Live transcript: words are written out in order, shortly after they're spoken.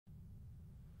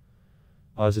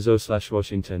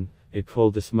RZESZOW/Washington, it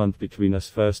called this month between us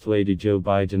First Lady Jill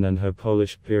Biden and her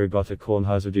Polish peer Agata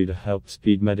Kornhauser-Duda helped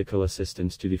speed medical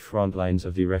assistance to the front lines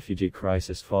of the refugee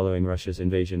crisis following Russia's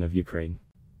invasion of Ukraine.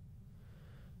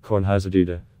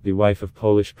 Kornhauser-Duda, the wife of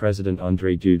Polish President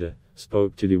Andrzej Duda,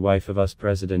 spoke to the wife of US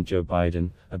President Joe Biden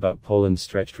about Poland's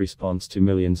stretched response to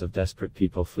millions of desperate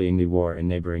people fleeing the war in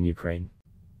neighboring Ukraine.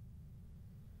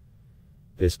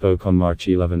 They spoke on March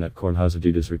 11 at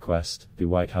Kornhauser-Duda's request, the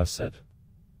White House said.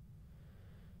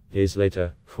 Days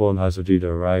later, Kornhauser-Duda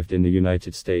arrived in the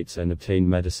United States and obtained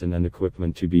medicine and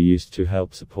equipment to be used to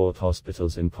help support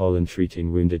hospitals in Poland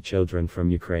treating wounded children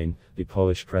from Ukraine, the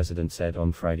Polish president said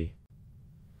on Friday.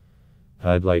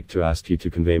 I'd like to ask you to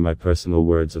convey my personal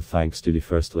words of thanks to the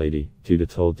First Lady, Duda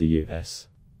told the U.S.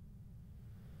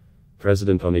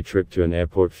 President on a trip to an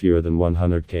airport fewer than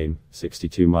 100 km,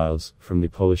 62 miles, from the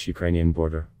Polish-Ukrainian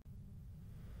border.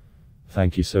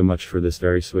 Thank you so much for this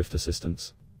very swift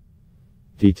assistance.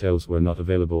 Details were not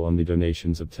available on the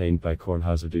donations obtained by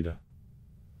Kornhauser-Duda.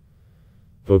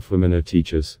 Both women are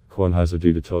teachers.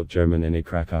 Kornhauser-Duda taught German in a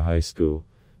Krakow high school.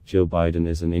 Jill Biden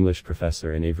is an English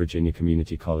professor in a Virginia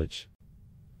community college.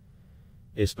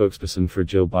 A spokesperson for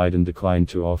Jill Biden declined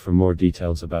to offer more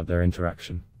details about their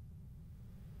interaction.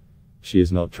 She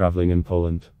is not traveling in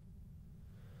Poland.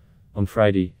 On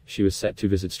Friday, she was set to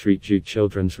visit St. Jude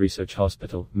Children's Research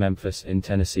Hospital, Memphis in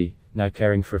Tennessee, now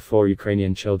caring for 4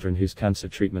 Ukrainian children whose cancer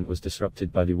treatment was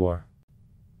disrupted by the war.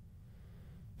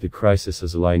 The crisis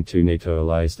has aligned 2 NATO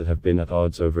allies that have been at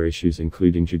odds over issues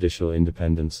including judicial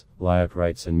independence, layout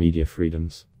rights and media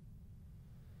freedoms.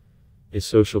 A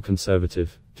social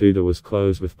conservative, Duda was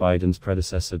close with Biden's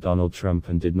predecessor Donald Trump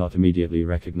and did not immediately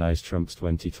recognize Trump's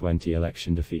 2020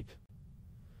 election defeat.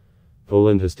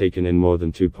 Poland has taken in more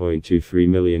than 2.23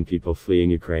 million people fleeing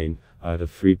Ukraine, out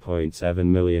of 3.7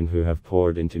 million who have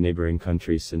poured into neighboring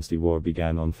countries since the war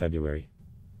began on February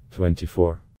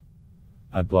 24.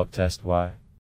 Adblock test Y.